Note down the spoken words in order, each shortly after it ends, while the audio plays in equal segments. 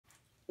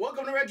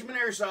Welcome to Regiment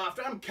Airsoft.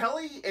 I'm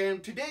Kelly,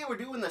 and today we're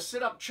doing the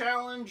sit-up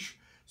challenge.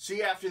 See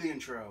you after the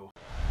intro.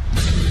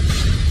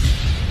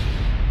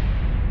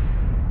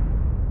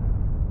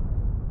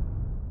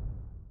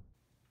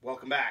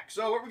 Welcome back.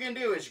 So what we're going to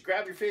do is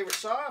grab your favorite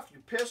soft, your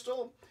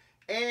pistol,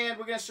 and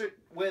we're going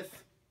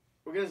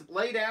to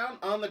lay down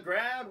on the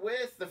ground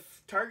with the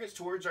targets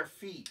towards our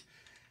feet.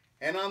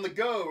 And on the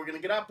go, we're going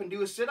to get up and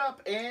do a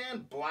sit-up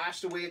and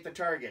blast away at the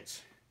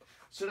targets.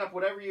 Sit up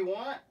whatever you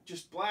want,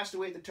 just blast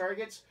away at the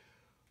targets.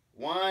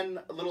 One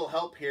little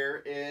help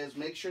here is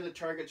make sure the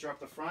targets are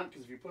up the front,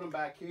 because if you put them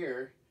back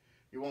here,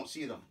 you won't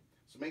see them.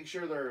 So make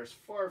sure they're as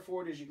far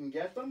forward as you can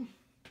get them,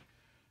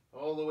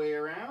 all the way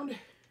around.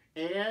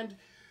 And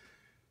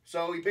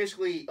so you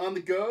basically, on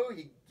the go,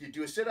 you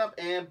do a sit-up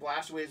and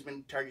blast away as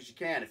many targets as you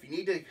can. If you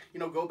need to,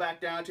 go back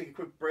down, take a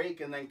quick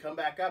break, and then come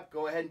back up,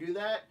 go ahead and do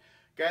that.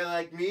 Guy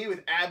like me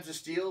with abs of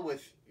steel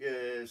with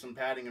some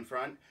padding in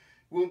front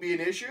won't be an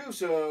issue,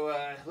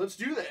 so let's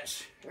do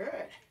this. All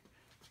right.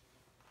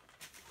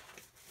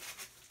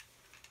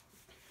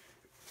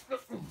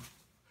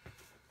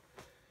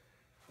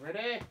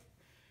 Ready?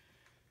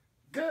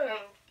 Go!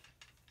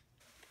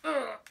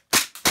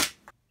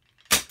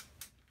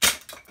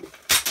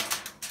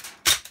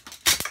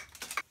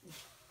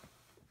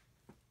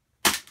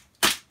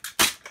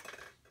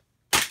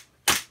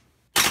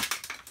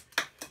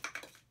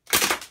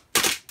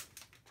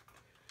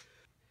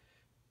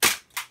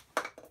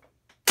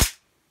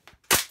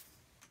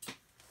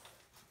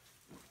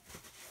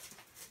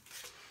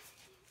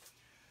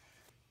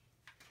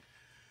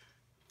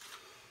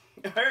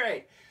 All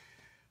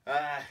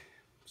right,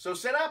 so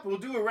set up, we'll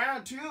do a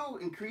round two,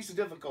 increase the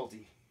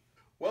difficulty.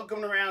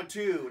 Welcome to round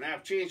two. Now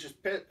I've changed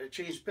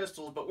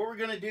pistols, but what we're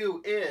going to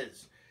do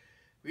is,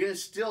 we're going to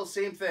still,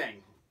 same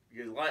thing.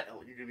 You're going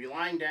to be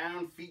lying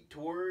down, feet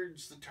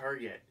towards the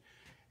target.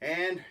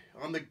 And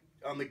on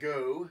the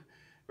go,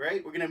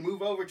 right, we're going to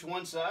move over to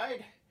one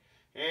side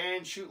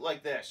and shoot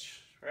like this,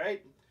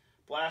 right?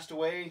 Blast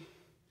away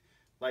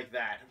like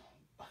that.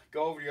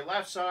 Go over to your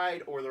left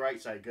side or the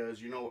right side,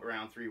 because you know what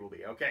round three will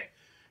be. Okay,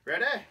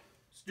 ready?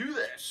 Let's do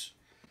this.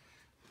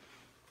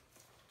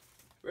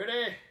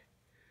 Ready?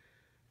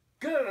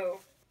 Go!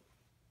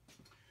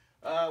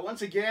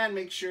 Once again,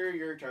 make sure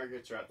your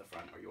targets are at the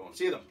front or you won't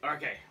see them.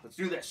 Okay, let's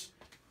do this.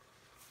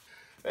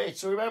 Hey,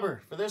 so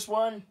remember, for this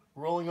one,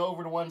 rolling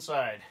over to one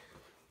side.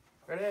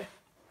 Ready?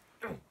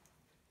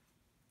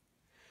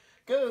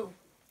 Go!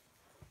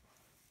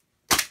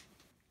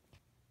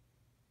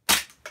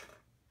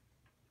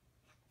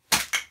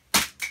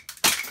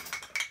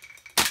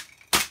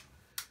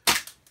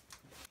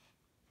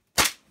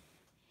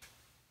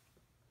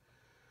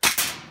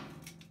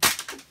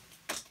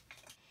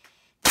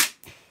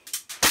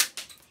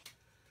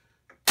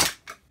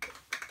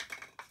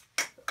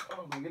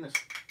 Oh my goodness.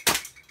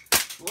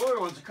 The lower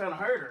ones are kind of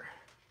harder.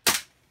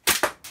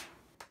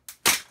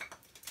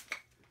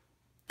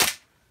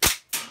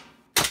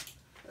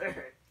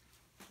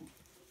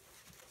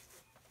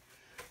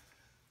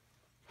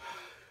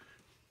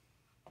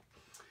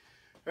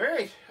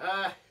 Alright.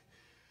 Alright.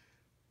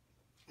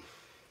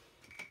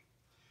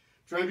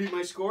 Try to beat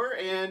my score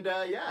and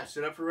yeah,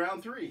 set up for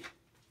round three.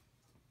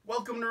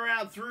 Welcome to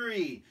round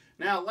three.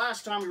 Now,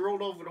 last time we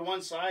rolled over to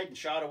one side and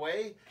shot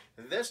away.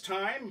 This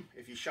time,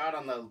 if you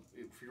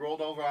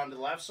rolled over onto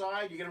the left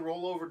side, you're gonna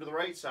roll over to the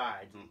right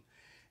side.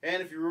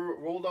 And if you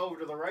rolled over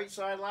to the right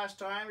side last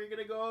time, you're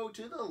gonna go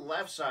to the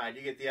left side.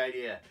 You get the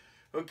idea.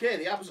 Okay,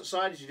 the opposite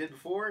side as you did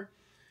before.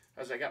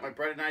 As I got my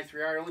breaded knife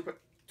 3R, I only put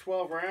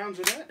 12 rounds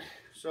in it.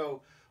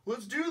 So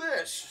let's do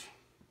this.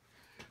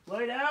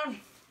 Lie down,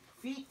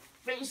 feet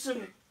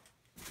facing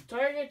the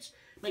targets.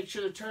 Make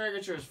sure the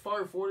targets are as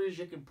far forward as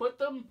you can put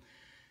them.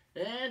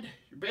 And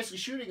you're basically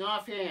shooting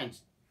offhand.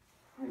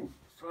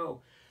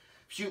 So,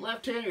 shoot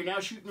left-handed, you're now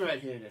shooting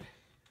right-handed.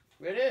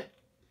 Ready?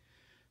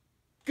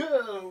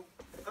 Go!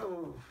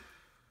 Oh.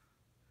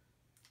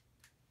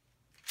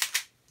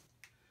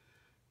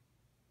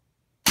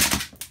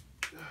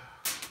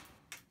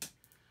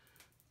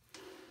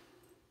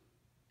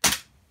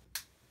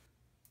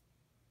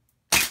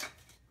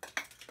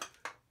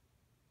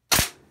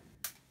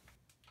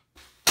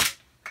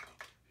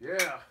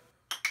 Yeah.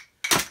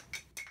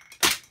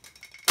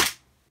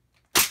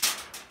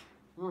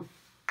 Oh.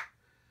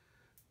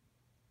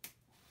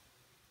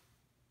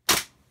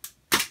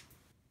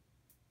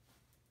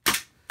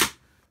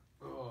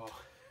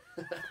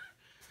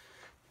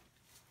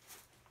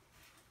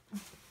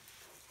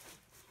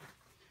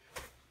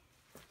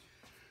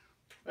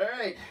 All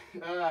right.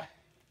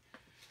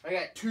 I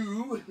got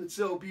two. Let's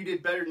hope you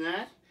did better than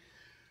that.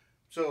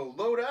 So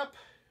load up,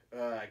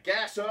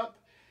 gas up,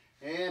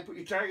 and put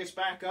your targets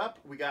back up.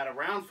 We got a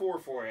round four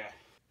for you.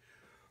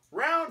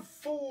 Round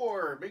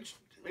four.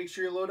 Make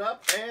sure you load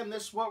up. And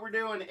this, what we're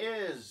doing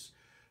is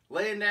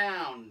laying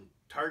down,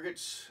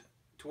 targets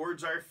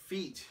towards our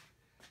feet.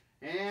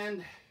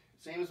 And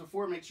same as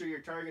before, make sure your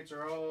targets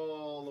are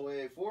all the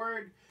way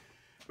forward.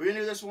 We're going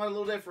to do this one a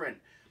little different.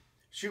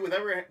 Shoot with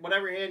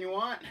whatever hand you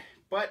want,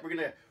 but we're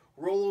going to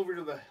roll over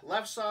to the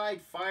left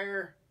side,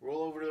 fire,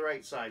 roll over to the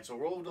right side. So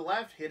roll over to the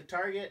left, hit a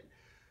target,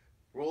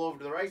 roll over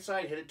to the right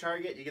side, hit a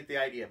target. You get the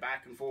idea.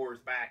 Back and forth,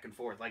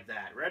 like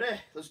that. Ready?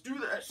 Let's do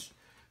this.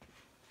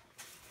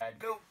 And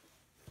go.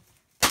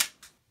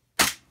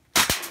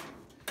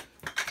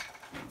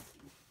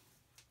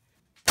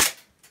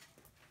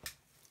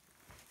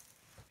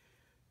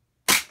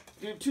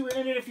 Do 2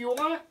 in it if you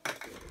want.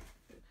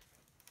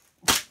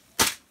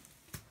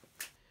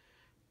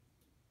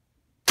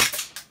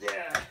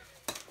 Yeah.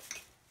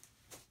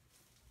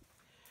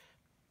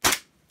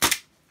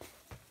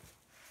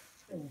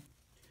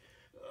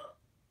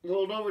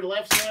 Rolled over to the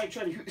left side,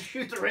 try to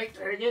shoot the right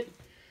target.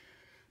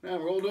 Now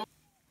rolled over.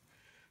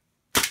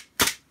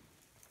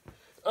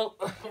 Oh,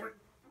 over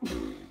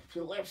to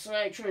the left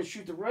side, try to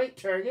shoot the right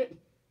target.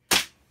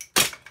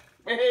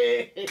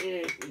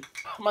 Hey,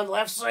 I'm on the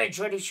left side,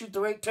 trying to shoot the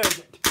right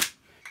target.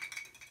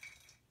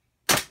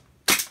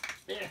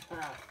 Yeah.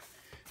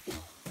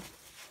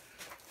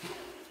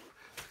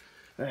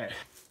 Alright.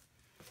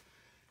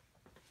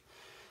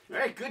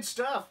 Alright, good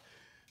stuff.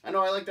 I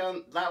know I liked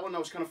that one, that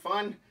was kind of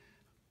fun.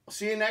 I'll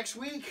see you next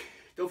week.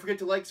 Don't forget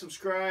to like,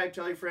 subscribe,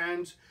 tell your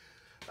friends.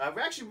 I've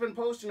actually been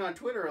posting on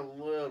Twitter a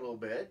little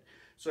bit,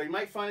 so you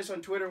might find us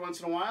on Twitter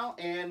once in a while,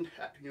 and,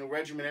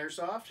 Regiment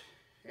Airsoft,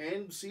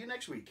 and see you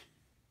next week.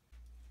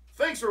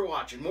 Thanks for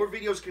watching. More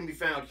videos can be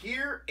found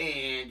here,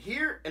 and if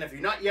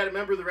you're not yet a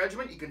member of the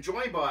regiment, you can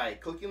join by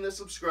clicking the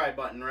subscribe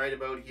button right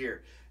about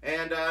here.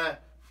 And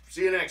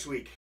see you next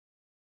week.